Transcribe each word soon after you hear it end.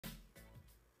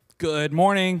Good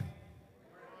morning.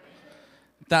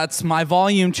 That's my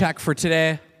volume check for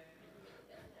today.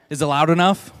 Is it loud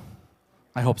enough?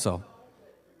 I hope so.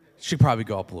 Should probably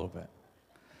go up a little bit.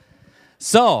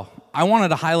 So, I wanted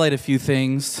to highlight a few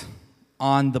things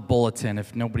on the bulletin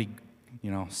if nobody,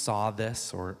 saw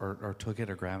this or took it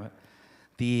or grab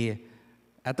it.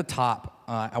 At the top,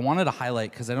 I wanted to highlight,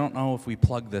 because I don't know if we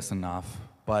plug this enough,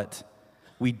 but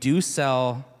we do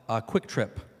sell Quick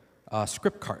Trip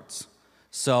script cards.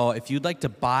 So if you'd like to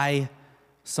buy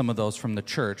some of those from the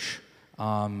church,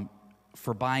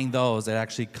 for buying those, it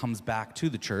actually comes back to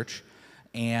the church,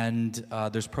 and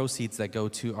there's proceeds that go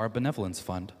to our benevolence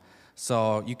fund.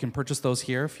 So you can purchase those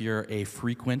here if you're a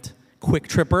frequent Quick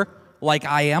Tripper like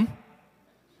I am.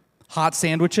 Hot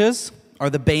sandwiches are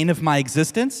the bane of my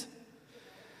existence,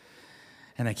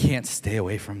 and I can't stay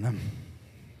away from them.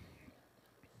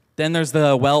 Then there's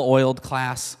the well-oiled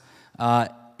class.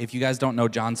 If you guys don't know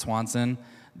John Swanson,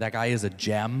 that guy is a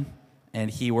gem, and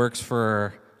he works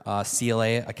for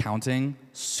CLA Accounting,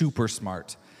 super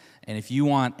smart. And if you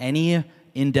want any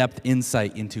in-depth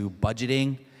insight into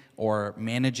budgeting or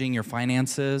managing your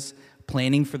finances,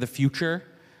 planning for the future,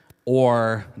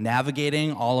 or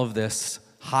navigating all of this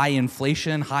high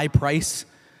inflation, high price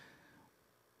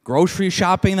grocery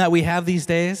shopping that we have these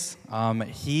days,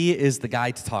 he is the guy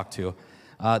to talk to.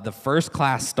 The first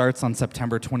class starts on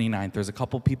September 29th. There's a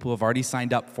couple people who have already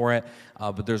signed up for it,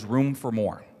 but there's room for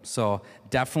more. So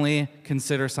definitely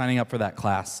consider signing up for that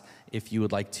class if you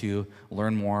would like to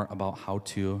learn more about how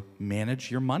to manage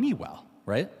your money well,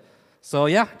 right? So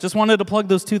yeah, just wanted to plug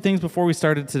those two things before we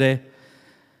started today.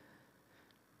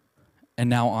 And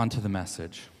now on to the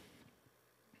message.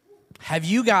 Have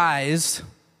you guys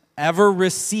ever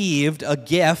received a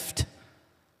gift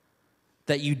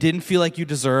that you didn't feel like you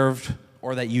deserved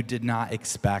or that you did not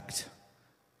expect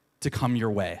to come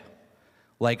your way?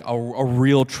 Like a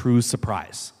real true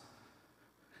surprise.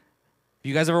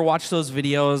 You guys ever watch those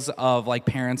videos of like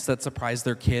parents that surprise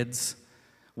their kids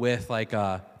with like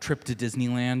a trip to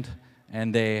Disneyland,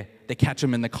 and they catch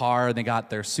them in the car and they got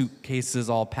their suitcases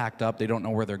all packed up, they don't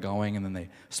know where they're going, and then they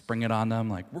spring it on them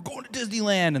like, we're going to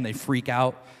Disneyland, and they freak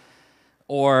out?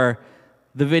 Or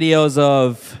the videos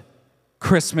of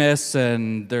Christmas,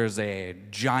 and there's a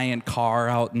giant car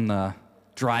out in the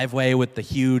driveway with the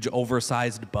huge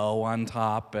oversized bow on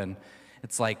top, and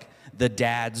it's like the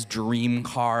dad's dream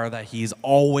car that he's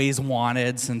always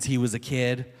wanted since he was a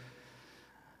kid.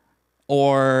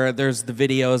 Or there's the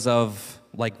videos of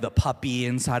like the puppy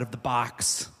inside of the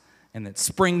box, and it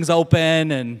springs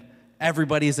open and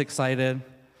everybody's excited.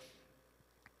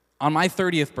 On my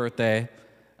 30th birthday,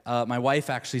 my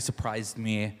wife actually surprised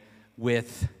me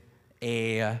with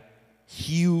a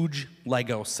huge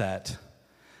Lego set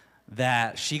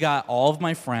that she got all of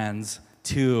my friends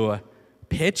to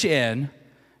pitch in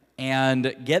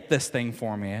and get this thing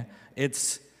for me.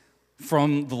 It's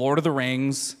from The Lord of the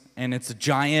Rings, and it's a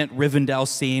giant Rivendell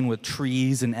scene with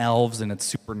trees and elves, and it's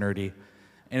super nerdy.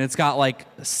 And it's got like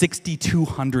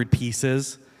 6,200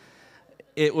 pieces.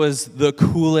 It was the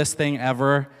coolest thing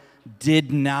ever.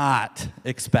 Did not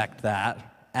expect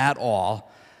that at all.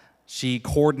 She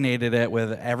coordinated it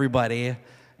with everybody,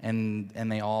 and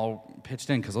they all pitched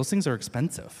in, because those things are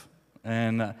expensive.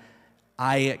 And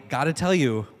I got to tell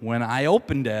you, when I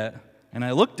opened it and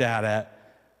I looked at it,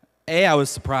 A, I was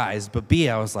surprised, but B,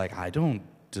 I was like, I don't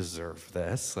deserve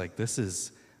this. Like, this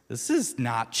is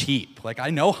not cheap. Like, I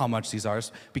know how much these are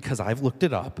because I've looked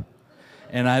it up,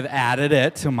 and I've added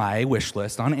it to my wish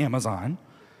list on Amazon,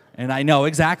 and I know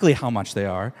exactly how much they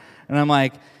are. And I'm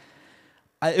like,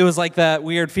 it was like that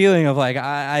weird feeling of like,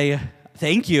 I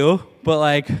thank you, but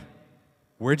like,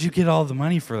 where'd you get all the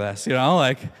money for this?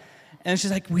 Like, and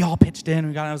she's like, we all pitched in,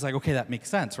 we got it. I was like, okay, that makes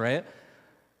sense, right?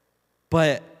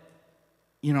 But,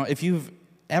 if you've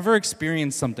ever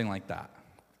experienced something like that,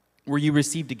 where you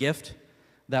received a gift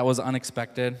that was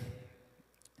unexpected,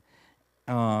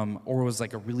 or was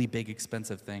like a really big,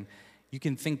 expensive thing, you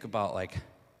can think about like,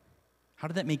 how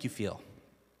did that make you feel?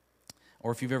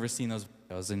 Or if you've ever seen those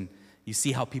videos and you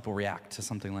see how people react to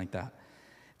something like that,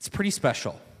 it's pretty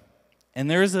special. And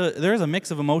there's a mix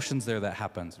of emotions there that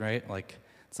happens, right? Like,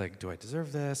 it's like, do I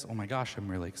deserve this? Oh my gosh, I'm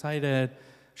really excited.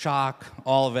 Shock,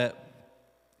 all of it.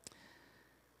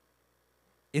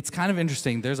 It's kind of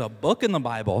interesting. There's a book in the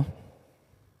Bible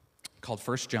called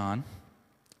 1 John,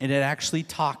 and it actually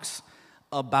talks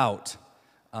about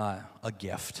a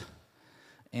gift.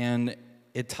 And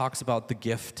it talks about the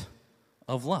gift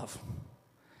of love.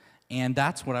 And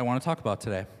that's what I want to talk about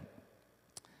today.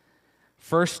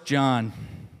 1 John.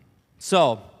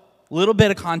 So, a little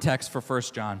bit of context for 1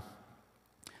 John.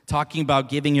 Talking about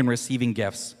giving and receiving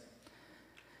gifts.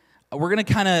 we're going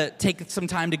to kind of take some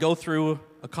time to go through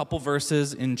a couple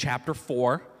verses in chapter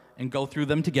 4 and go through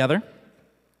them together.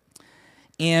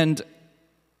 And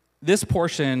this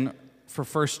portion for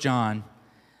 1 John,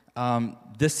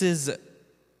 this is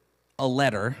a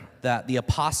letter that the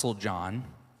Apostle John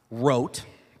wrote.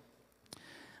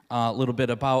 A little bit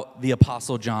about the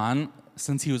Apostle John.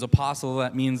 Since he was apostle,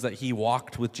 that means that he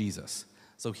walked with Jesus.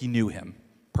 So he knew him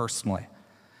personally.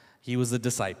 He was a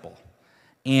disciple.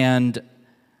 And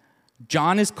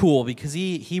John is cool because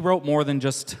he wrote more than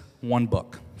just one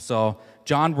book. So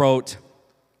John wrote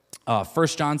 1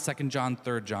 John, 2 John,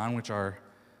 3 John, which are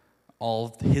all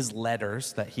of his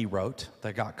letters that he wrote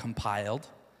that got compiled.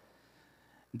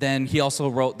 Then he also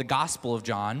wrote the Gospel of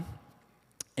John,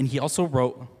 and he also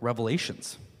wrote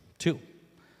Revelations, too.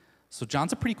 So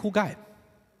John's a pretty cool guy.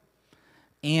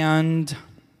 And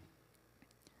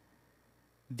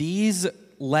these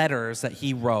letters that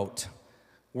he wrote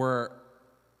were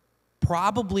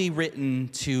probably written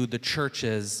to the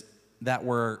churches that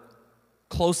were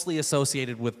closely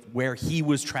associated with where he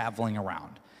was traveling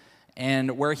around.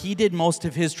 And where he did most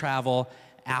of his travel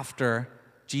after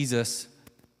Jesus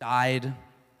died,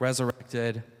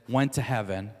 resurrected, went to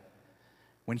heaven,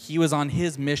 when he was on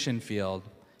his mission field,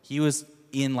 he was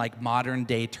in like modern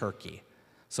day Turkey.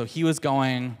 So he was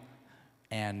going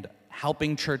and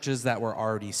helping churches that were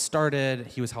already started.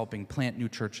 He was helping plant new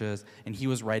churches, and he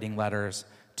was writing letters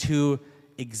to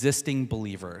existing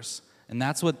believers. And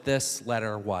that's what this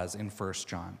letter was in 1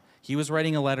 John. He was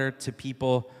writing a letter to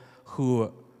people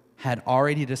who had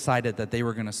already decided that they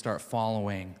were going to start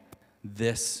following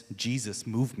this Jesus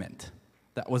movement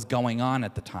that was going on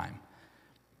at the time,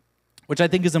 which I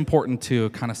think is important to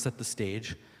kind of set the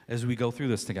stage as we go through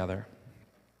this together.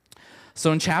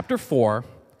 So in chapter 4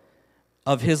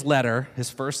 of his letter, his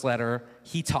first letter,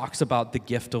 he talks about the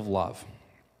gift of love.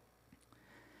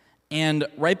 And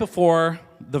right before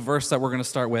the verse that we're going to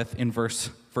start with in verse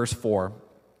 4,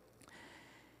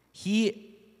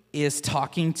 he is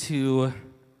talking to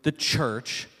the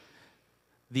church,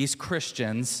 these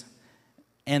Christians,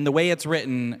 and the way it's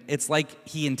written, it's like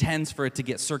he intends for it to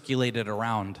get circulated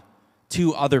around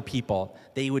to other people.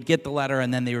 They would get the letter,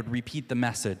 and then they would repeat the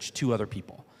message to other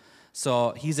people.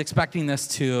 So he's expecting this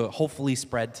to hopefully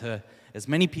spread to as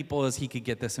many people as he could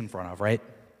get this in front of, right?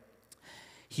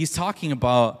 He's talking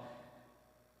about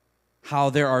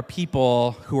how there are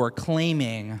people who are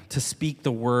claiming to speak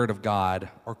the word of God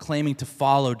or claiming to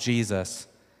follow Jesus,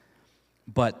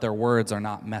 but their words are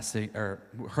not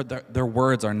their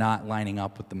words are not lining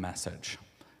up with the message.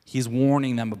 He's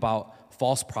warning them about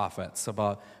false prophets,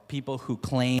 about people who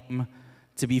claim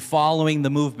to be following the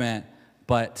movement,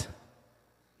 but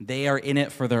they are in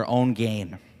it for their own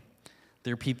gain.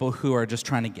 They're people who are just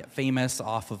trying to get famous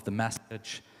off of the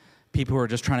message, people who are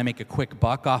just trying to make a quick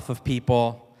buck off of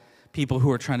people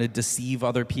who are trying to deceive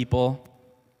other people,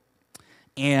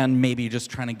 and maybe just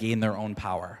trying to gain their own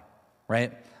power,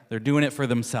 right? They're doing it for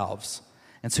themselves.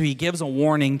 And so he gives a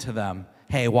warning to them.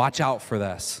 Hey, watch out for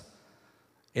this.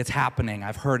 It's happening.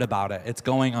 I've heard about it. It's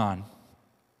going on.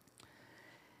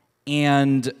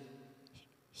 And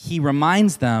he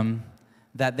reminds them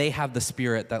that they have the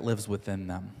Spirit that lives within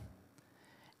them.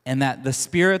 And that the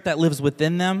Spirit that lives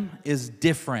within them is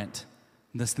different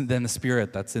than the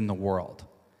Spirit that's in the world.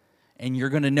 And you're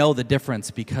going to know the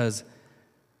difference because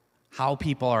how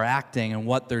people are acting and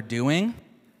what they're doing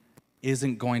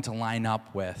isn't going to line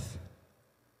up with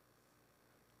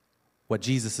what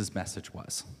Jesus' message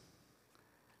was,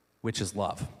 which is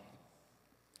love.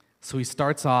 So he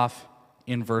starts off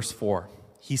in verse 4.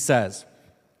 He says,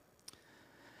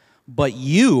 "But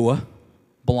you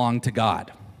belong to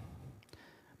God,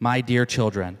 my dear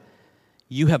children.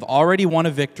 You have already won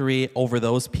a victory over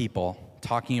those people,"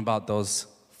 talking about those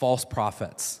false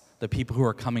prophets, the people who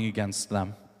are coming against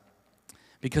them,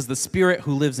 "because the Spirit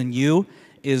who lives in you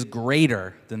is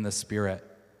greater than the spirit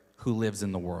who lives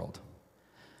in the world.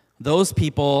 Those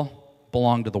people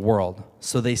belong to the world,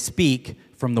 so they speak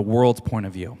from the world's point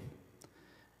of view.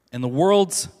 And the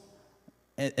world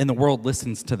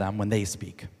listens to them when they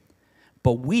speak.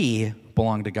 But we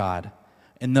belong to God,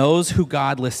 and those who know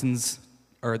God listen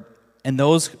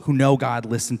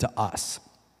to us.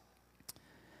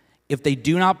 If they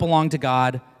do not belong to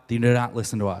God, they do not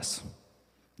listen to us.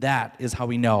 That is how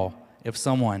we know if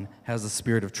someone has the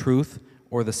spirit of truth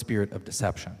or the spirit of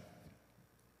deception."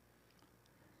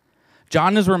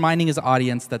 John is reminding his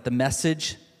audience that the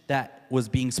message that was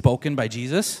being spoken by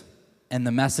Jesus and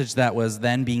the message that was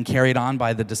then being carried on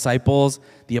by the disciples,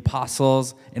 the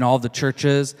apostles, and all the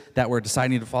churches that were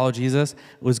deciding to follow Jesus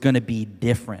was going to be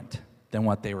different than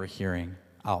what they were hearing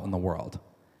out in the world.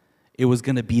 It was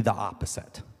going to be the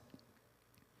opposite.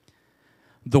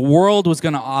 The world was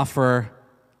going to offer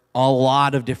a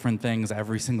lot of different things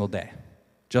every single day,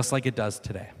 just like it does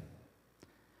today.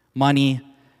 Money,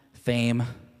 fame,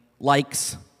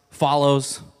 likes,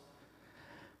 follows,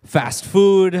 fast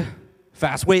food,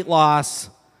 fast weight loss,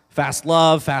 fast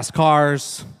love, fast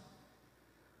cars,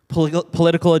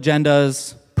 political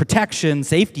agendas, protection,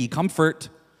 safety, comfort,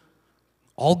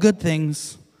 all good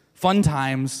things, fun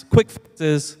times, quick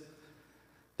fixes.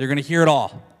 They're going to hear it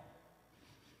all.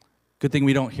 Good thing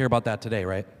we don't hear about that today,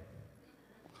 right?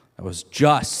 That was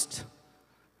just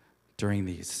during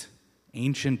these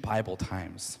ancient Bible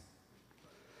times.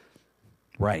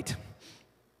 Right.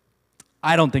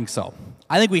 I don't think so.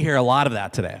 I think we hear a lot of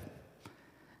that today.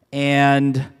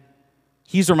 And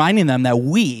he's reminding them that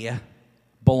we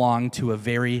belong to a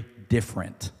very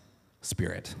different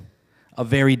spirit, a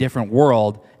very different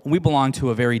world, and we belong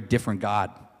to a very different God.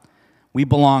 We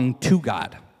belong to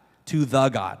God, to the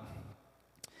God.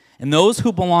 And those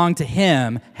who belong to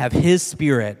him have his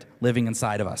spirit living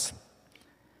inside of us.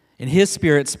 And his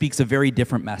spirit speaks a very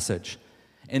different message.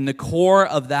 And the core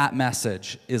of that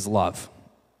message is love.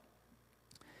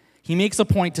 He makes a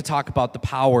point to talk about the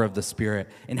power of the Spirit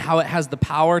and how it has the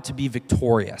power to be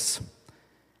victorious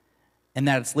and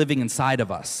that it's living inside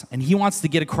of us. And he wants to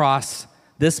get across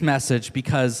this message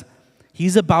because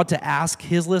he's about to ask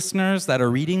his listeners that are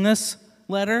reading this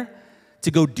letter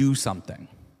to go do something.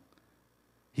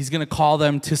 He's going to call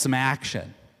them to some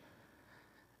action.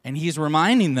 And he's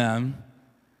reminding them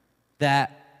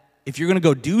that if you're going to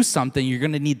go do something, you're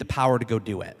going to need the power to go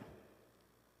do it.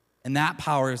 And that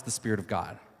power is the Spirit of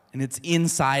God. And it's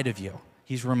inside of you.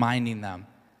 He's reminding them,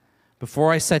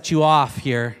 before I set you off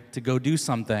here to go do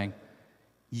something,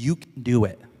 you can do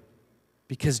it.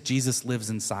 Because Jesus lives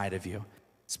inside of you.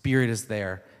 Spirit is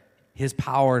there. His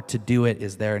power to do it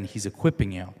is there, and he's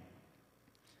equipping you.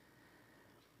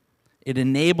 It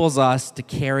enables us to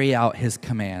carry out his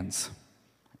commands.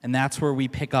 And that's where we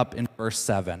pick up in verse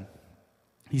 7.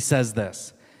 He says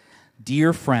this,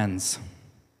 "Dear friends,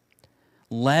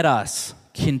 let us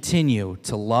continue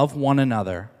to love one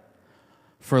another,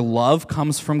 for love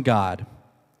comes from God,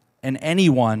 and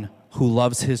anyone who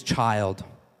loves his child,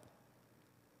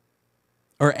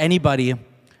 or anybody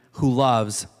who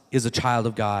loves is a child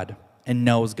of God and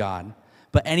knows God.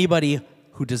 But anybody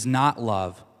who does not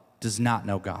love does not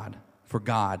know God, for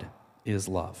God is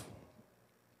love."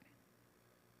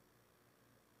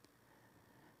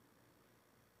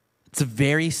 It's a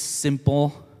very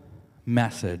simple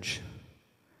message,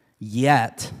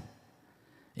 yet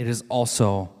it is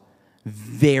also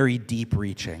very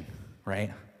deep-reaching,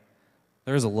 right?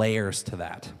 There's layers to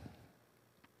that.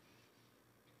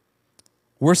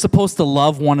 We're supposed to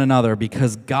love one another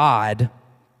because God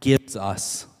gives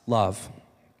us love.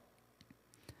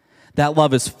 That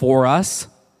love is for us,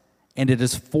 and it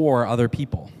is for other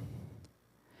people.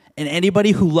 And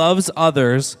anybody who loves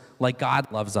others like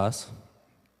God loves us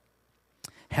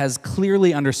has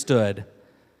clearly understood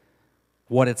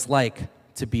what it's like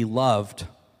to be loved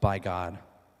by God.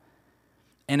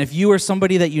 And if you or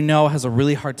somebody that you know has a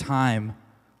really hard time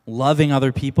loving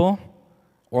other people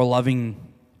or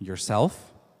loving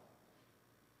yourself,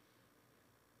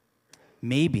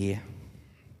 maybe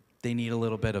they need a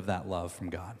little bit of that love from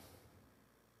God.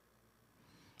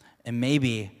 And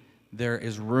maybe there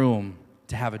is room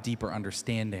to have a deeper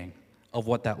understanding of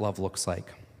what that love looks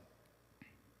like.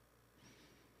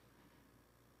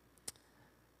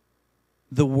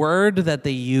 The word that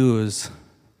they use,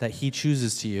 that he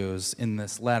chooses to use in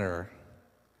this letter,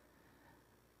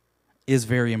 is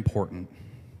very important.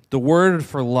 The word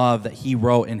for love that he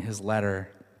wrote in his letter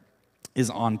is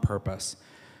on purpose.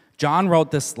 John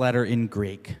wrote this letter in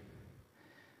Greek.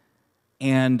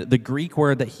 And the Greek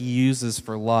word that he uses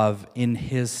for love in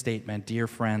his statement, "Dear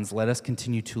friends, let us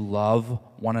continue to love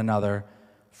one another,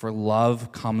 for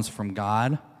love comes from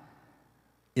God,"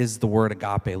 is the word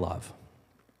agape love.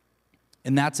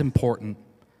 And that's important.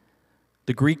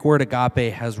 The Greek word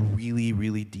agape has really,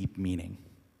 really deep meaning.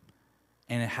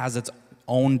 And it has its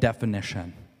own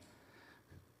definition.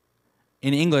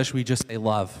 In English, we just say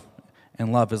love,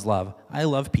 and love is love. I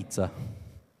love pizza,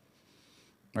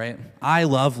 right? I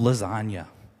love lasagna.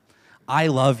 I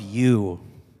love you.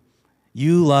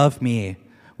 You love me.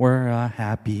 We're a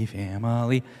happy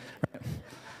family.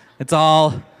 It's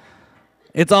all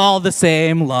the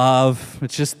same love.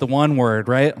 It's just the one word,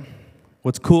 right?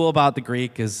 What's cool about the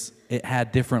Greek is it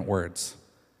had different words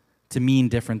to mean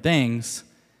different things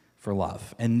for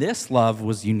love. And this love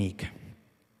was unique.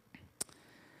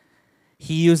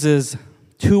 He uses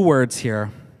two words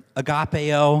here,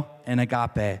 agapeo and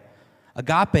agape.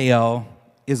 Agapeo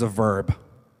is a verb,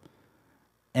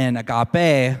 and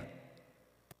agape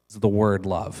is the word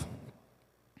love.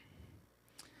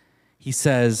 He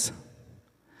says,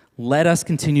 let us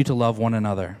continue to love one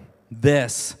another.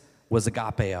 This was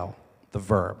agapeo, the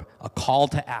verb, a call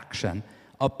to action,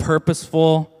 a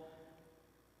purposeful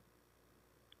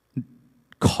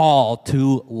call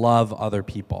to love other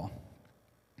people.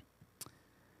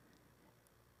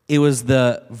 It was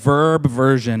the verb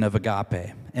version of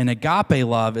agape. And agape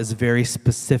love is very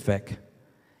specific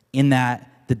in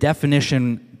that the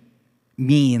definition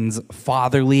means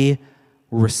fatherly,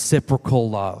 reciprocal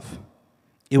love.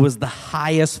 It was the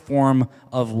highest form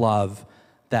of love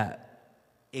that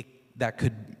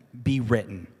could be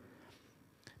written.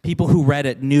 People who read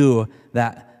it knew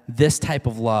that this type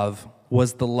of love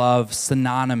was the love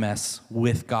synonymous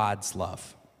with God's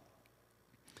love.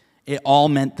 It all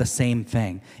meant the same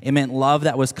thing. It meant love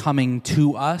that was coming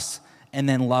to us and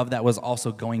then love that was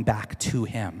also going back to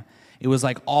him. It was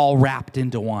like all wrapped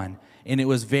into one, and it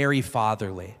was very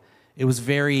fatherly. It was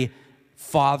very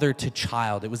father to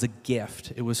child. It was a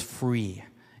gift. It was free.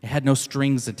 It had no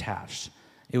strings attached.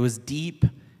 It was deep,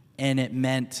 and it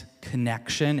meant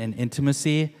connection and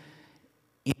intimacy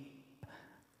in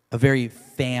a very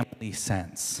family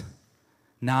sense.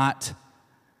 Not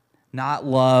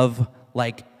love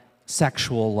like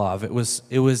sexual love. It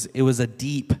was a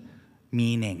deep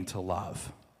meaning to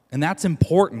love. And that's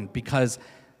important because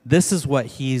this is what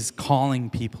he's calling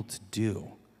people to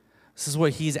do. This is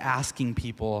what he's asking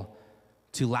people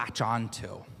to latch on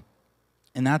to.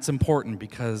 And that's important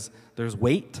because there's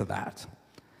weight to that.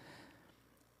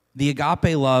 The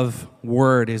agape love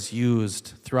word is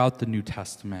used throughout the New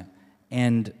Testament,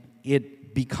 and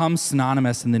it becomes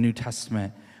synonymous in the New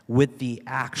Testament with the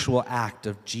actual act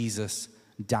of Jesus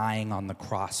dying on the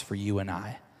cross for you and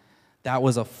I. That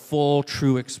was a full,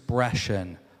 true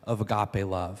expression of agape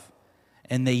love.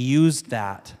 And they used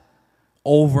that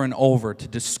over and over to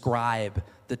describe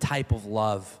the type of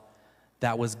love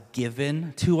that was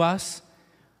given to us.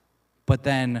 But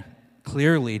then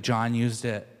clearly John used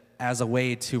it as a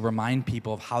way to remind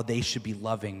people of how they should be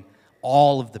loving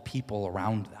all of the people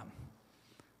around them.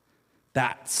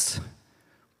 That's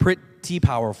pretty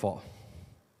powerful.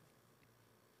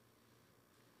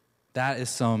 That is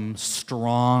some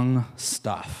strong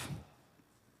stuff.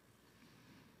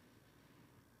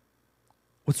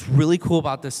 What's really cool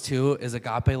about this too is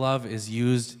agape love is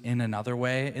used in another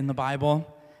way in the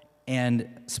Bible, and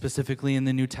specifically in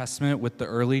the New Testament with the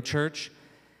early church.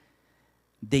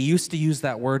 They used to use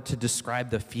that word to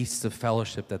describe the feasts of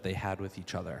fellowship that they had with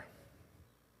each other.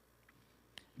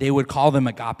 They would call them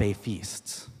agape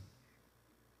feasts,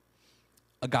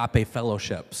 agape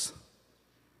fellowships.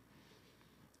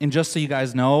 And just so you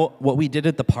guys know, what we did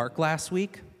at the park last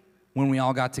week when we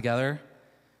all got together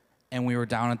and we were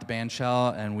down at the band shell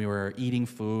and we were eating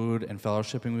food and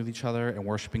fellowshipping with each other and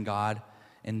worshiping God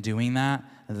and doing that,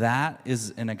 that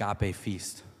is an agape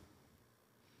feast.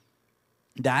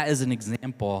 That is an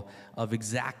example of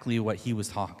exactly what he was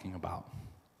talking about.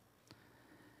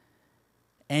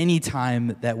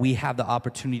 Anytime that we have the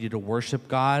opportunity to worship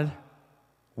God,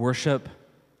 worship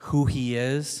who he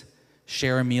is,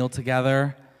 share a meal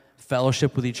together,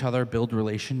 fellowship with each other, build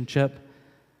relationship,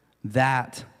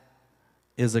 that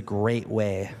is a great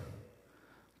way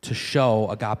to show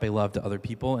agape love to other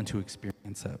people and to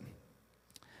experience it.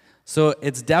 So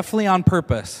it's definitely on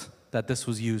purpose that this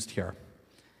was used here.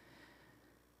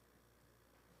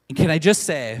 And can I just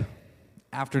say,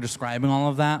 after describing all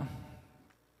of that,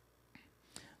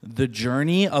 the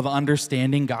journey of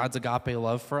understanding God's agape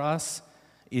love for us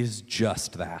is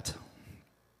just that.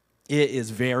 It is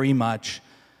very much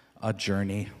a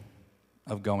journey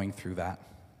of going through that.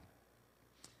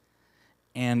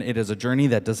 And it is a journey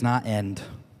that does not end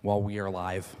while we are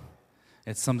alive.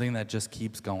 It's something that just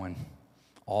keeps going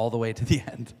all the way to the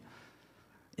end.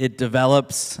 It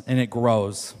develops and it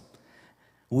grows.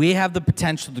 We have the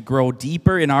potential to grow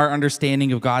deeper in our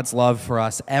understanding of God's love for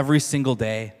us every single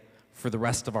day for the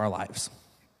rest of our lives.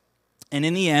 And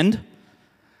in the end,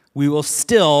 we will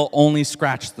still only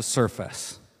scratch the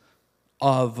surface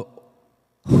of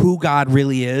who God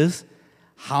really is,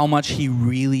 how much he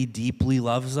really deeply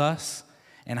loves us,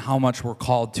 and how much we're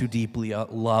called to deeply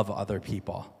love other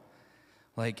people.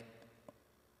 Like,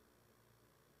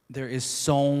 there is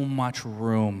so much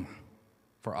room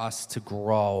for us to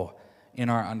grow in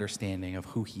our understanding of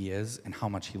who he is and how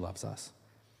much he loves us.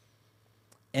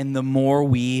 And the more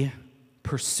we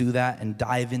pursue that and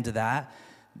dive into that,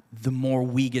 the more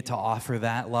we get to offer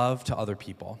that love to other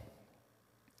people.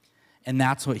 And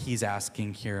that's what he's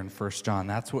asking here in 1 John.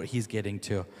 That's what he's getting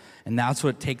to. And that's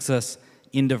what takes us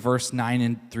into verse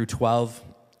 9 through 12.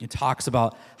 It talks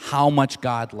about how much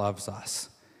God loves us.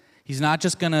 He's not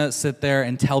just going to sit there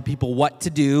and tell people what to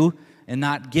do and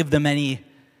not give them any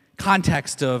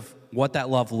context of what that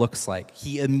love looks like.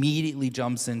 He immediately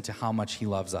jumps into how much he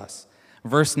loves us.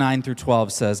 Verse 9 through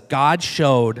 12 says, God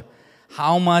showed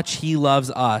how much he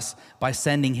loves us by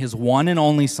sending his one and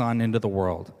only Son into the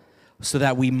world so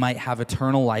that we might have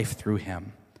eternal life through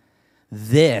him.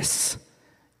 This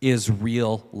is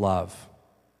real love.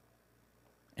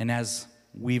 And as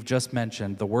we've just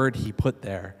mentioned, the word he put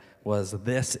there was,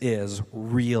 this is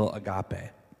real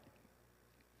agape.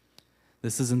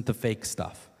 This isn't the fake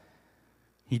stuff.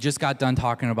 He just got done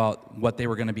talking about what they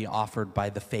were going to be offered by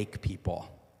the fake people.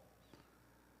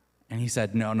 And he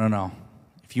said, no.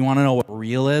 If you want to know what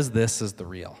real is, this is the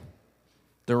real.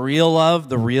 The real love,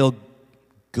 the real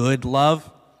good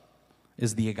love,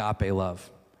 is the agape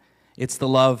love. It's the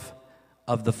love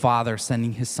of the Father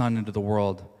sending his Son into the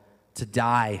world to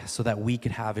die so that we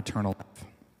could have eternal life.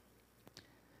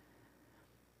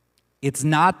 It's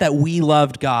not that we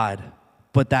loved God,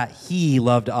 but that he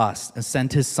loved us and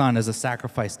sent his Son as a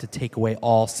sacrifice to take away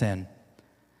all sin.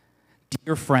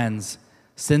 Dear friends,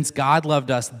 since God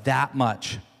loved us that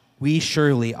much, we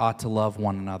surely ought to love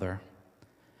one another.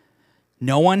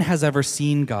 No one has ever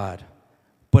seen God,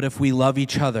 but if we love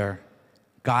each other,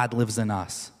 God lives in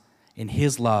us, and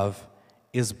his love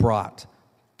is brought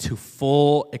to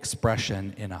full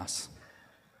expression in us.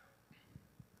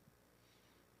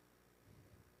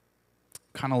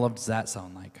 What kind of love does that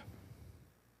sound like?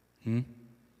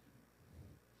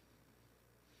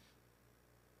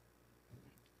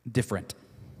 Different.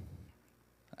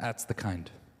 That's the kind.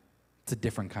 It's a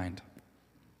different kind.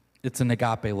 It's an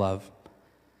agape love.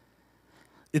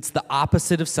 It's the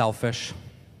opposite of selfish.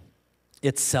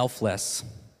 It's selfless.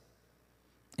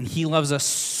 And he loves us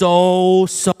so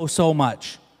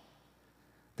much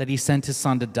that he sent his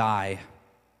Son to die,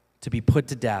 to be put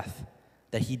to death,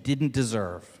 that he didn't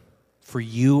deserve, for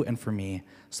you and for me,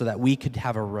 so that we could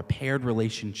have a repaired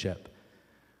relationship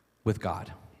with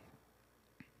God.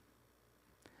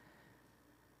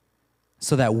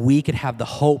 So that we could have the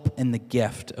hope and the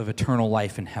gift of eternal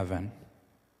life in heaven.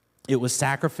 It was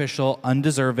sacrificial,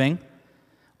 undeserving,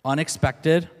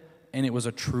 unexpected, and it was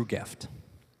a true gift.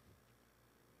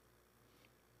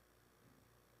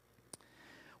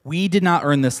 We did not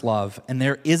earn this love, and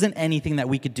there isn't anything that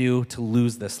we could do to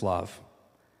lose this love.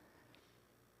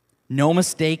 No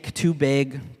mistake too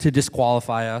big to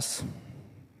disqualify us.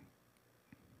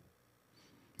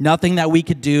 Nothing that we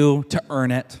could do to earn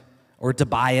it or to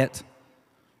buy it.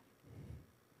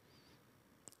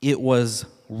 It was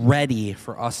ready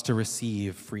for us to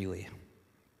receive freely.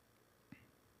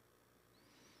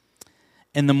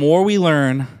 And the more we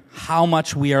learn how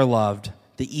much we are loved,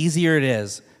 the easier it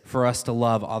is for us to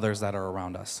love others that are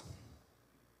around us.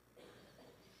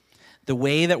 The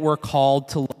way that we're called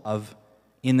to love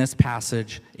in this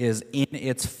passage is in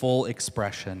its full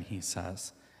expression, he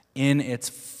says, in its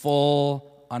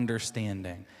full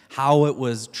understanding, how it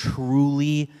was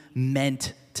truly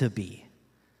meant to be.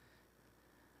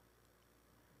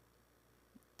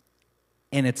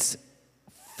 In its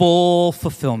full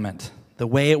fulfillment, the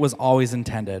way it was always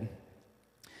intended.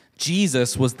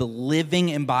 Jesus was the living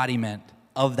embodiment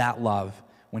of that love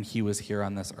when he was here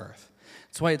on this earth.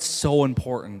 That's why it's so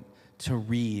important to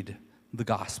read the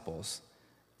Gospels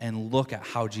and look at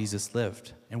how Jesus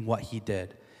lived and what he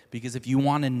did. Because if you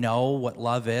want to know what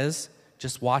love is,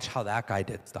 just watch how that guy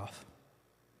did stuff.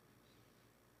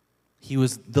 He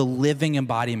was the living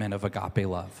embodiment of agape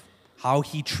love. How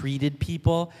he treated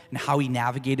people and how he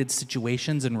navigated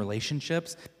situations and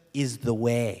relationships is the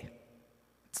way.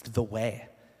 It's the way.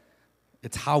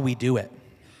 It's how we do it.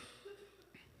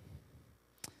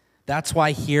 That's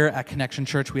why here at Connection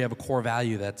Church we have a core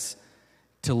value that's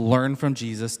to learn from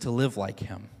Jesus, to live like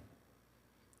him.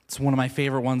 It's one of my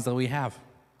favorite ones that we have.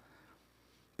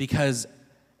 Because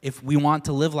if we want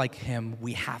to live like him,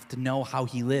 we have to know how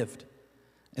he lived.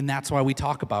 And that's why we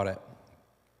talk about it.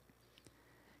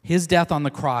 His death on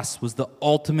the cross was the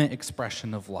ultimate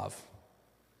expression of love.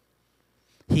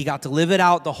 He got to live it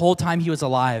out the whole time he was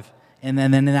alive, and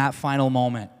then in that final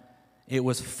moment, it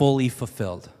was fully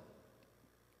fulfilled.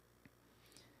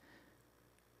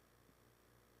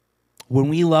 When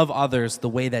we love others the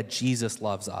way that Jesus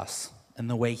loves us and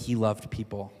the way he loved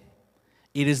people,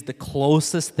 it is the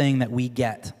closest thing that we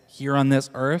get here on this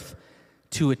earth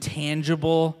to a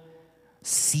tangible,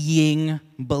 seeing,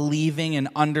 believing, and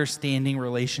understanding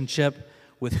relationship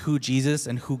with who Jesus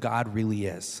and who God really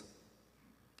is.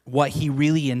 What he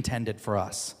really intended for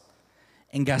us.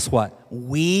 And guess what?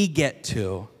 We get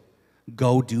to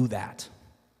go do that.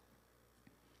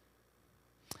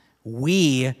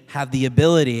 We have the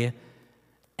ability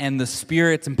and the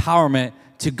Spirit's empowerment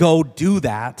to go do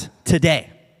that today.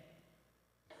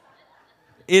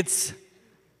 It's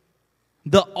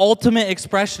the ultimate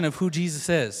expression of who Jesus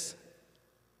is.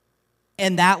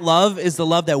 And that love is the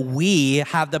love that we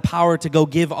have the power to go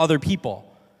give other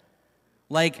people.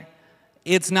 Like,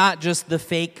 it's not just the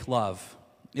fake love.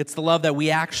 It's the love that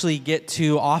we actually get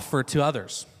to offer to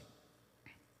others.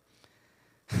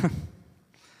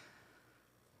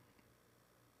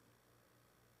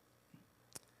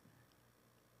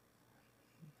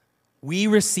 We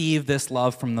receive this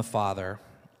love from the Father,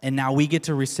 and now we get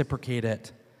to reciprocate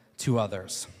it to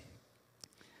others.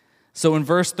 So in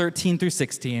verse 13 through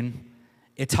 16,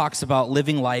 it talks about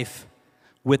living life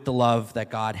with the love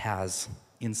that God has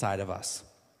inside of us.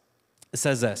 It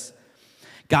says this: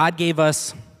 God gave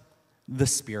us the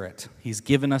Spirit. He's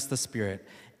given us the Spirit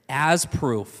as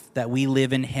proof that we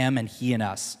live in Him and He in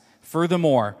us.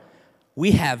 Furthermore,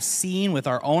 we have seen with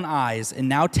our own eyes and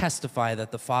now testify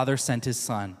that the Father sent His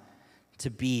Son to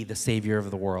be the Savior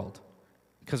of the world.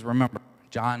 Because remember,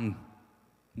 John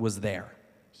was there.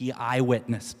 He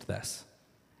eyewitnessed this.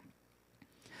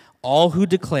 All who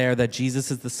declare that Jesus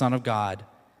is the Son of God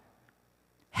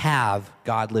have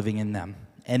God living in them,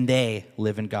 and they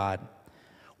live in God.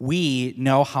 We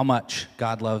know how much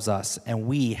God loves us, and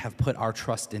we have put our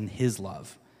trust in His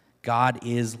love. God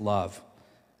is love.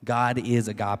 God is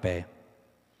agape.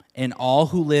 And all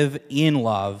who live in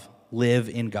love live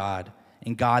in God,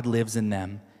 and God lives in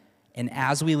them. And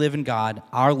as we live in God,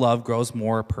 our love grows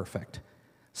more perfect.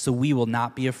 So we will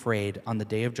not be afraid on the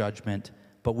day of judgment,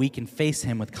 but we can face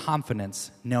Him with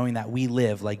confidence, knowing that we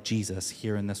live like Jesus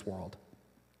here in this world.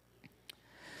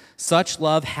 Such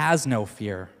love has no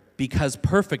fear, because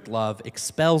perfect love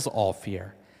expels all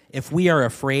fear. If we are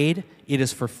afraid, it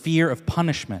is for fear of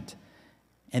punishment.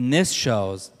 And this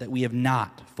shows that we have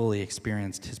not fully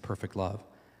experienced His perfect love.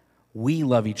 We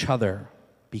love each other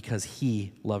because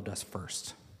He loved us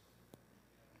first.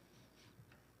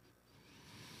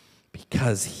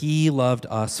 Because He loved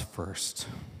us first.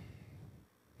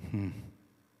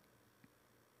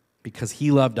 Because He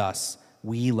loved us,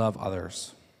 we love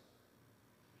others.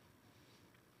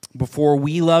 Before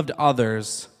we loved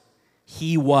others,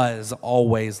 He was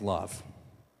always love.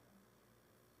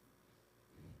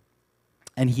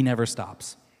 And He never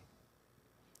stops.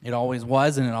 It always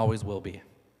was and it always will be.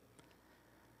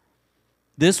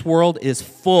 This world is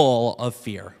full of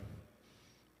fear.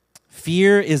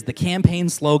 Fear is the campaign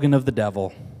slogan of the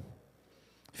devil.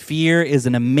 Fear is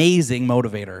an amazing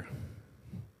motivator.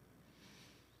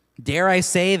 Dare I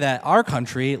say that our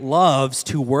country loves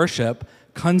to worship,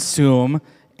 consume,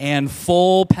 and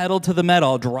full pedal to the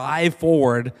metal drive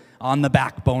forward on the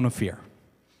backbone of fear.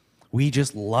 We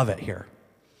just love it here.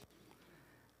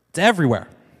 It's everywhere.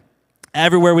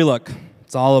 Everywhere we look,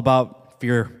 it's all about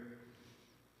fear.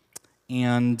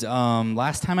 And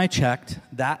last time I checked,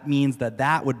 that means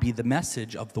that would be the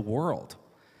message of the world.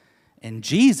 And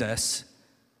Jesus,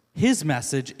 His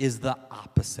message is the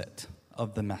opposite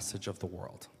of the message of the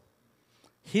world.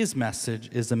 His message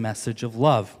is a message of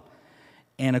love.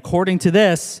 And according to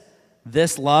this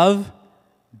love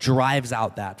drives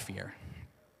out that fear.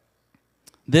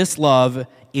 This love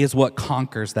is what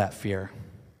conquers that fear.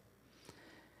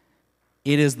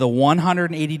 It is the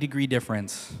 180-degree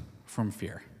difference from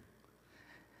fear.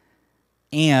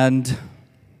 And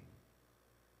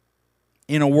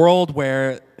in a world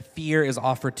where fear is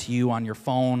offered to you on your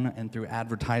phone and through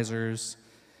advertisers,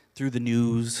 through the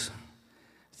news,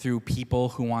 through people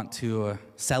who want to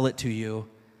sell it to you,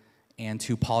 and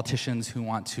to politicians who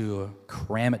want to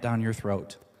cram it down your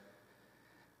throat,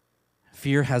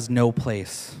 fear has no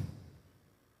place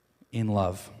in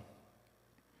love.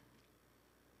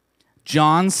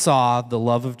 John saw the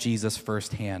love of Jesus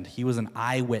firsthand. He was an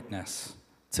eyewitness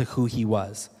to who He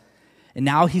was. And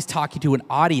now he's talking to an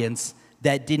audience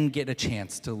that didn't get a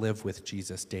chance to live with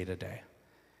Jesus day to day.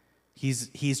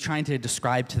 He's trying to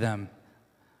describe to them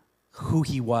who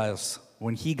He was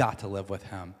when He got to live with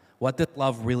Him, what that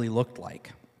love really looked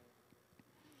like.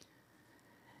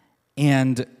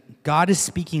 And God is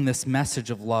speaking this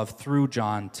message of love through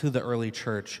John to the early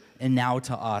church and now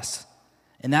to us.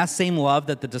 And that same love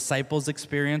that the disciples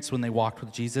experienced when they walked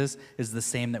with Jesus is the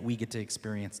same that we get to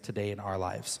experience today in our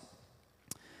lives.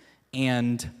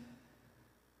 And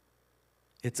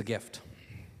it's a gift.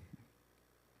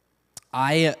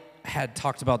 I had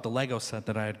talked about the Lego set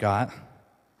that I had got,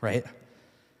 right?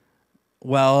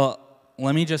 Well,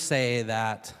 let me just say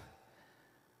that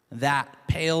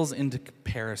pales into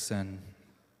comparison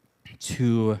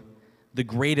to the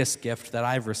greatest gift that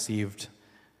I've received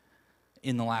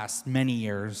in the last many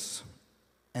years,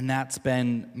 and that's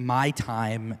been my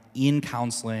time in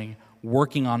counseling,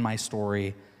 working on my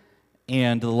story,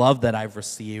 and the love that I've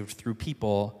received through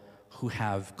people who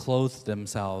have clothed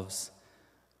themselves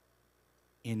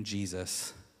in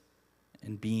Jesus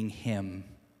and being him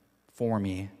for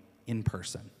me in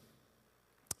person.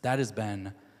 That has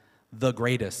been the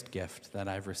greatest gift that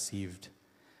I've received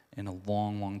in a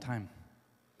long, long time.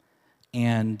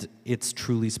 And it's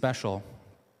truly special.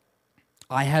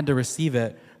 I had to receive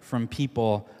it from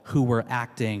people who were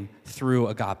acting through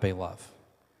agape love.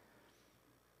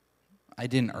 I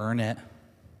didn't earn it.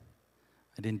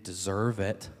 I didn't deserve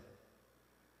it.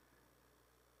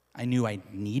 I knew I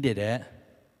needed it,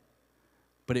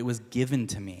 but it was given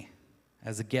to me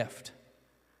as a gift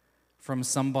from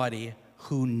somebody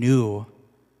who knew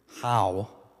how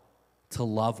to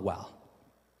love well.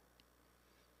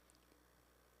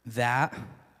 That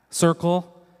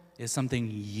circle is something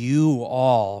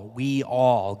we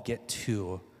all get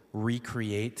to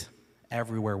recreate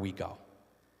everywhere we go,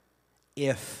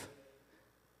 if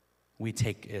we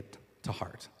take it to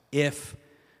heart, if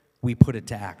we put it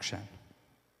to action,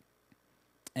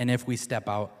 and if we step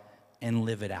out and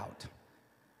live it out.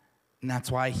 And that's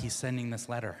why he's sending this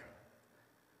letter.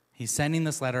 He's sending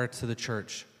this letter to the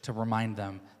church to remind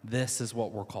them, this is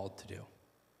what we're called to do.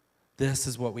 This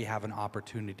is what we have an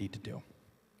opportunity to do.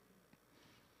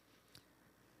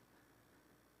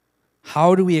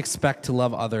 How do we expect to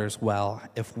love others well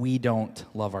if we don't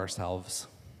love ourselves?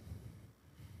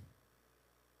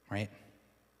 Right?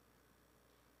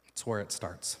 That's where it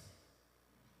starts.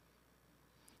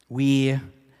 We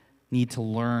need to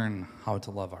learn how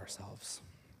to love ourselves.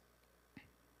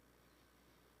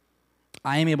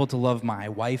 I am able to love my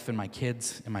wife and my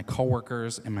kids and my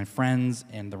coworkers and my friends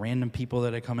and the random people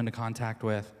that I come into contact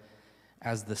with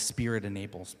as the Spirit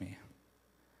enables me.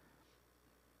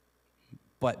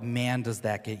 But man, does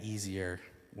that get easier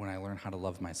when I learn how to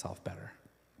love myself better.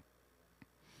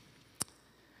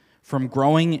 From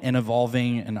growing and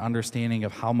evolving and understanding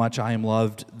of how much I am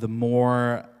loved, the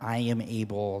more I am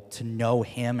able to know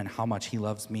him and how much he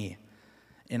loves me.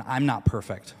 And I'm not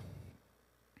perfect.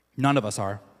 None of us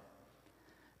are.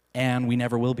 And we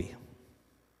never will be.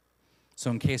 So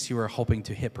in case you were hoping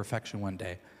to hit perfection one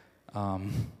day,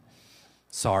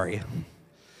 sorry.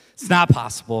 It's not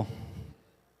possible.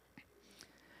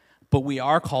 But we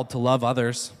are called to love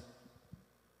others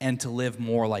and to live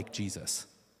more like Jesus.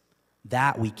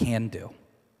 That we can do.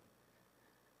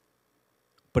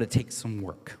 But it takes some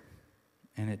work.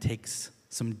 And it takes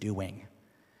some doing.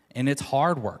 And it's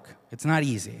hard work. It's not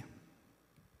easy.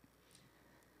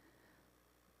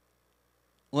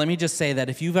 Let me just say that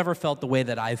if you've ever felt the way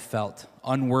that I've felt,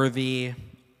 unworthy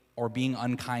or being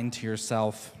unkind to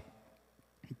yourself,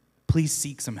 please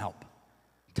seek some help.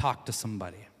 Talk to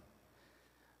somebody.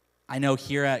 I know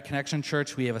here at Connection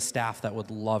Church, we have a staff that would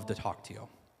love to talk to you.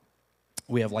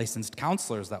 We have licensed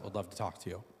counselors that would love to talk to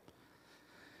you.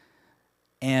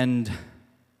 And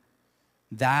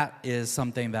that is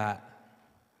something that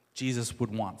Jesus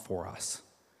would want for us.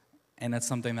 And it's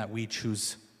something that we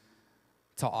choose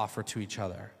to offer to each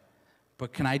other.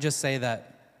 But can I just say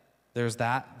that there's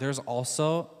that? There's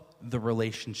also the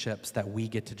relationships that we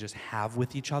get to just have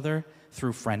with each other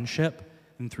through friendship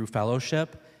and through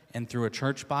fellowship and through a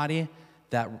church body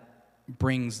that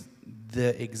brings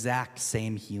the exact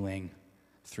same healing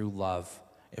through love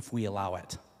if we allow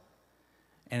it.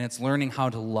 And it's learning how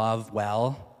to love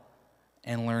well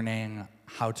and learning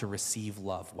how to receive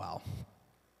love well.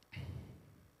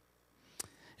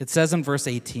 It says in verse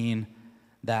 18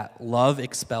 that love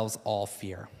expels all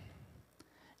fear.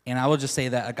 And I will just say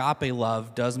that agape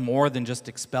love does more than just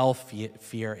expel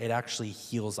fear, it actually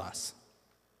heals us.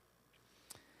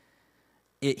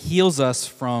 It heals us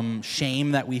from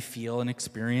shame that we feel and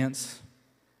experience.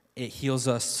 It heals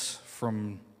us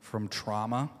from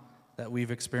trauma that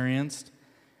we've experienced.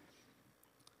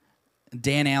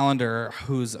 Dan Allender,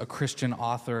 who's a Christian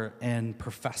author and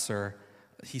professor,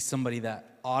 he's somebody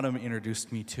that Autumn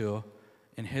introduced me to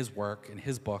in his work, in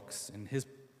his books, in his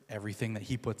everything that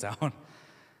he puts out.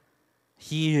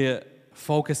 He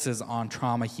focuses on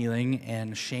trauma healing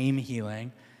and shame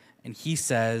healing, and he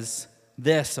says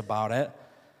this about it: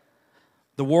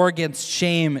 the war against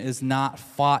shame is not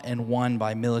fought and won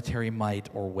by military might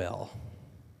or will.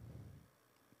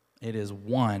 It is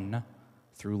won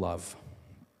through love.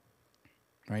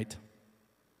 Right?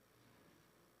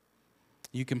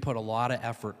 You can put a lot of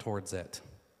effort towards it,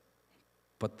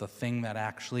 but the thing that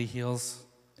actually heals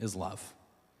is love.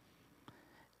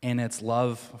 And it's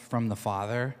love from the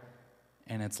Father,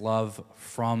 and it's love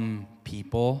from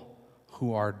people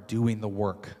who are doing the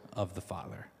work of the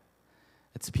Father.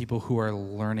 It's people who are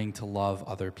learning to love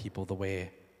other people the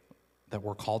way that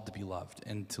we're called to be loved,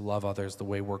 and to love others the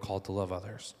way we're called to love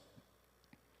others.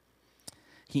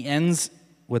 He ends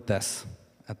with this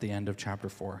at the end of chapter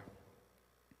 4.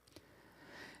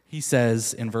 He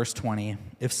says in verse 20,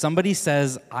 if somebody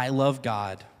says, I love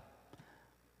God,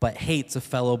 but hates a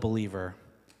fellow believer,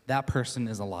 that person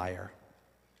is a liar.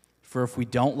 For if we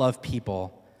don't love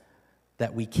people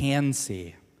that we can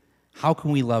see, how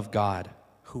can we love God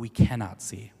who we cannot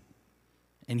see?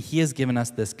 And he has given us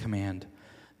this command: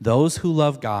 those who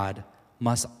love God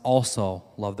must also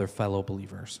love their fellow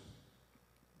believers.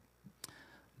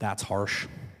 That's harsh.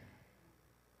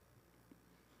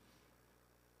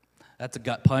 That's a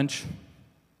gut punch,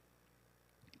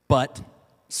 but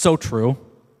so true.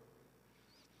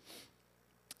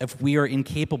 If we are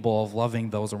incapable of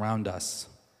loving those around us,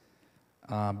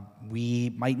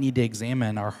 we might need to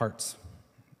examine our hearts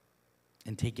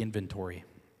and take inventory.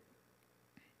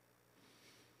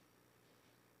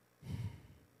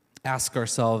 Ask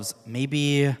ourselves,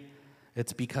 maybe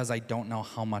it's because I don't know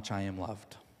how much I am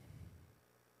loved.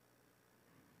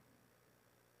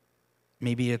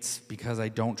 Maybe it's because I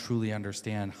don't truly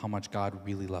understand how much God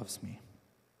really loves me.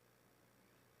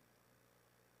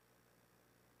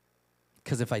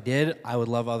 Because if I did, I would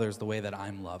love others the way that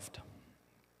I'm loved.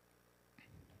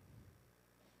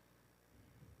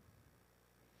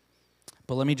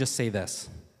 But let me just say this.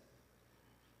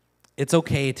 It's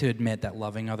okay to admit that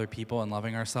loving other people and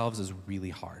loving ourselves is really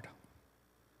hard.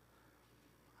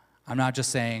 I'm not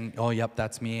just saying, oh, yep,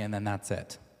 that's me, and then that's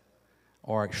it.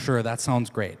 Or, sure, that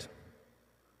sounds great.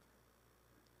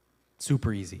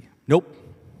 Super easy. Nope.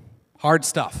 Hard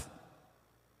stuff.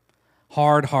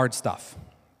 Hard stuff.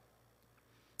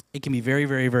 It can be very,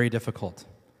 very, very difficult.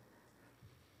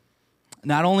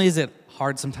 Not only is it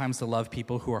hard sometimes to love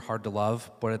people who are hard to love,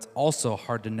 but it's also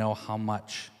hard to know how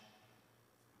much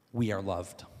we are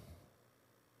loved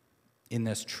in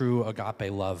this true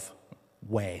agape love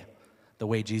way, the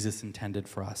way Jesus intended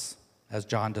for us, as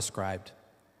John described.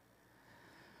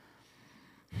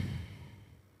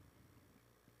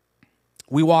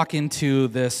 We walk into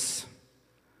this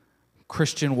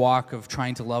Christian walk of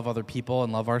trying to love other people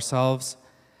and love ourselves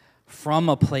from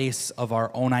a place of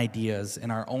our own ideas and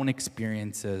our own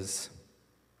experiences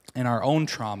and our own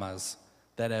traumas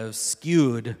that have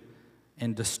skewed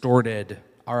and distorted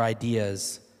our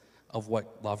ideas of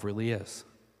what love really is.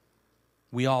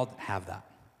 We all have that.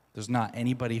 There's not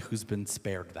anybody who's been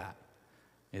spared that.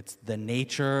 It's the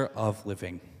nature of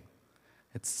living.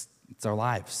 It's our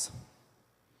lives.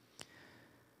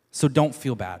 So don't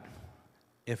feel bad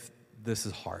if this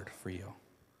is hard for you,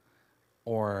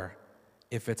 or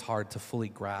if it's hard to fully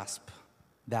grasp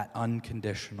that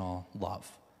unconditional love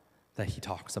that he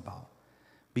talks about.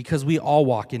 Because we all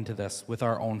walk into this with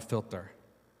our own filter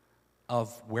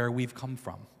of where we've come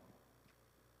from.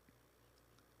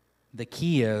 The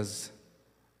key is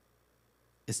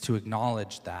to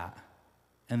acknowledge that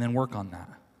and then work on that.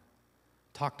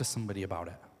 Talk to somebody about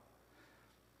it.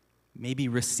 Maybe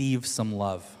receive some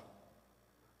love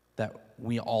that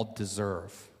we all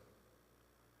deserve.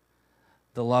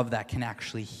 The love that can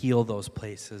actually heal those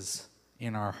places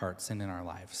in our hearts and in our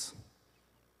lives.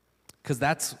 Because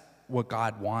that's what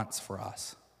God wants for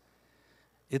us.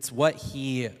 It's what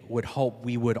he would hope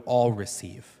we would all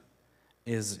receive,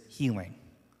 is healing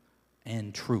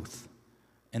and truth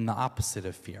and the opposite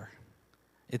of fear.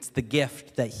 It's the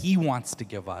gift that he wants to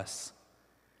give us.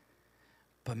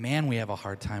 But man, we have a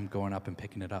hard time going up and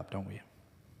picking it up, don't we?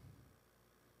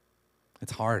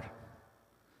 It's hard.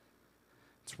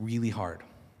 It's really hard.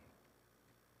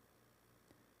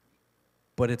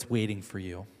 But it's waiting for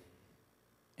you.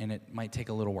 And it might take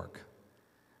a little work.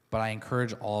 But I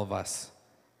encourage all of us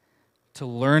to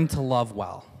learn to love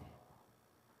well,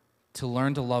 to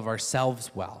learn to love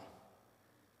ourselves well,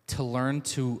 to learn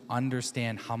to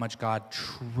understand how much God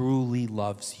truly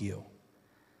loves you,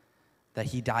 that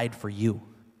he died for you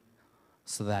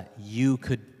so that you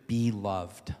could be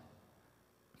loved,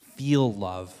 feel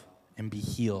love, and be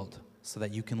healed so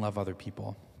that you can love other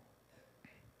people.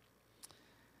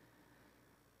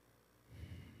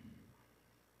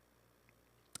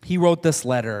 He wrote this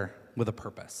letter with a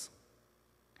purpose.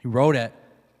 He wrote it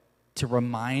to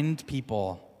remind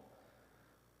people,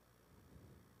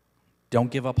 don't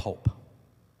give up hope.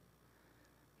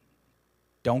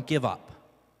 Don't give up.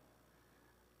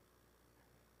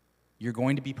 You're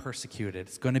going to be persecuted.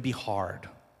 It's going to be hard.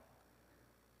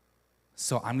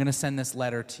 So I'm going to send this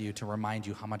letter to you to remind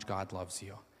you how much God loves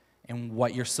you and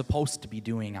what you're supposed to be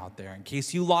doing out there. In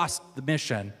case you lost the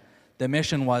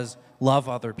mission was love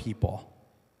other people.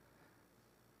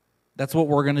 That's what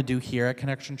we're going to do here at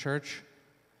Connection Church,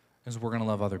 is we're going to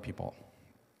love other people.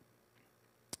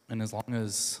 And as long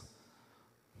as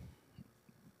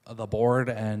the board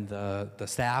and the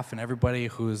staff and everybody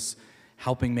who's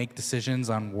helping make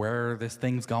decisions on where this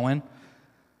thing's going,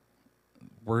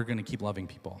 we're going to keep loving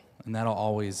people. And that'll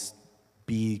always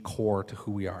be core to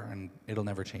who we are, and it'll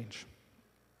never change.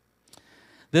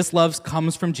 This love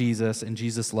comes from Jesus, and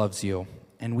Jesus loves you.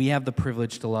 And we have the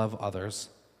privilege to love others.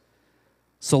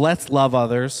 So let's love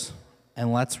others,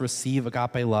 and let's receive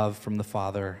agape love from the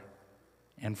Father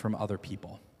and from other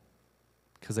people,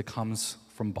 because it comes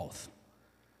from both.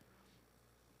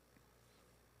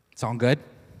 Sound good?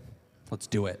 Let's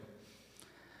do it.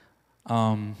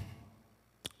 I'm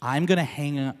going to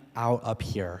hang out up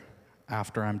here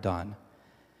after I'm done.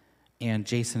 And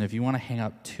Jason, if you want to hang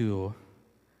out too,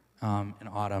 and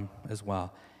Autumn as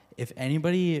well. If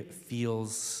anybody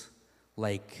feels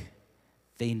like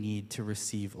they need to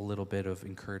receive a little bit of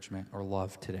encouragement or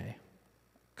love today,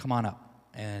 come on up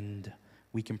and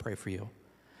we can pray for you.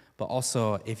 But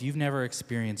also, if you've never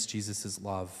experienced Jesus'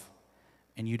 love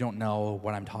and you don't know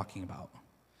what I'm talking about,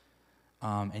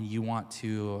 and you want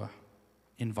to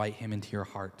invite him into your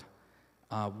heart,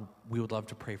 we would love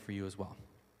to pray for you as well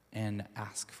and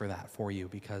ask for that for you,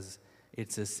 because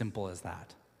it's as simple as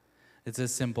that. It's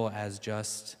as simple as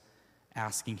just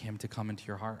asking him to come into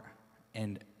your heart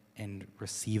and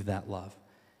receive that love.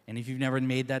 And if you've never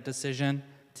made that decision,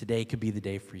 today could be the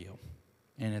day for you,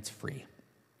 and it's free.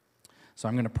 So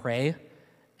I'm going to pray,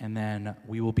 and then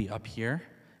we will be up here.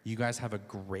 You guys have a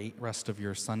great rest of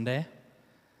your Sunday.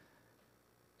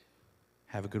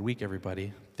 Have a good week,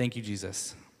 everybody. Thank you,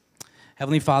 Jesus.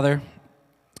 Heavenly Father,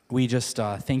 we just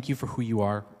thank you for who you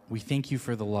are. We thank you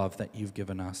for the love that you've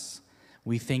given us.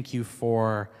 We thank you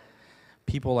for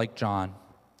people like John,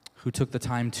 who took the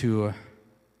time to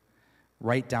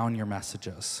write down your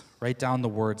messages, write down the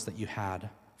words that you had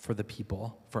for the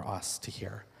people, for us to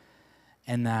hear,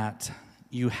 and that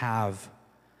you have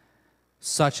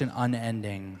such an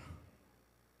unending,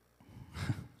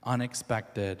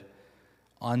 unexpected,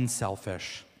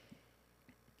 unselfish,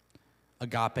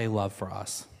 agape love for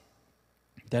us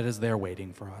that is there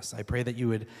waiting for us. I pray that you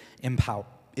would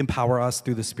empower us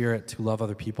through the Spirit to love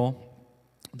other people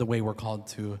the way we're called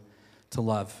to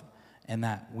love, and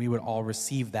that we would all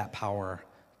receive that power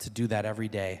to do that every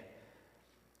day,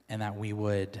 and that we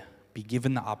would be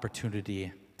given the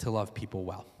opportunity to love people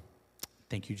well.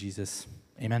 Thank you, Jesus.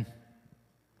 Amen.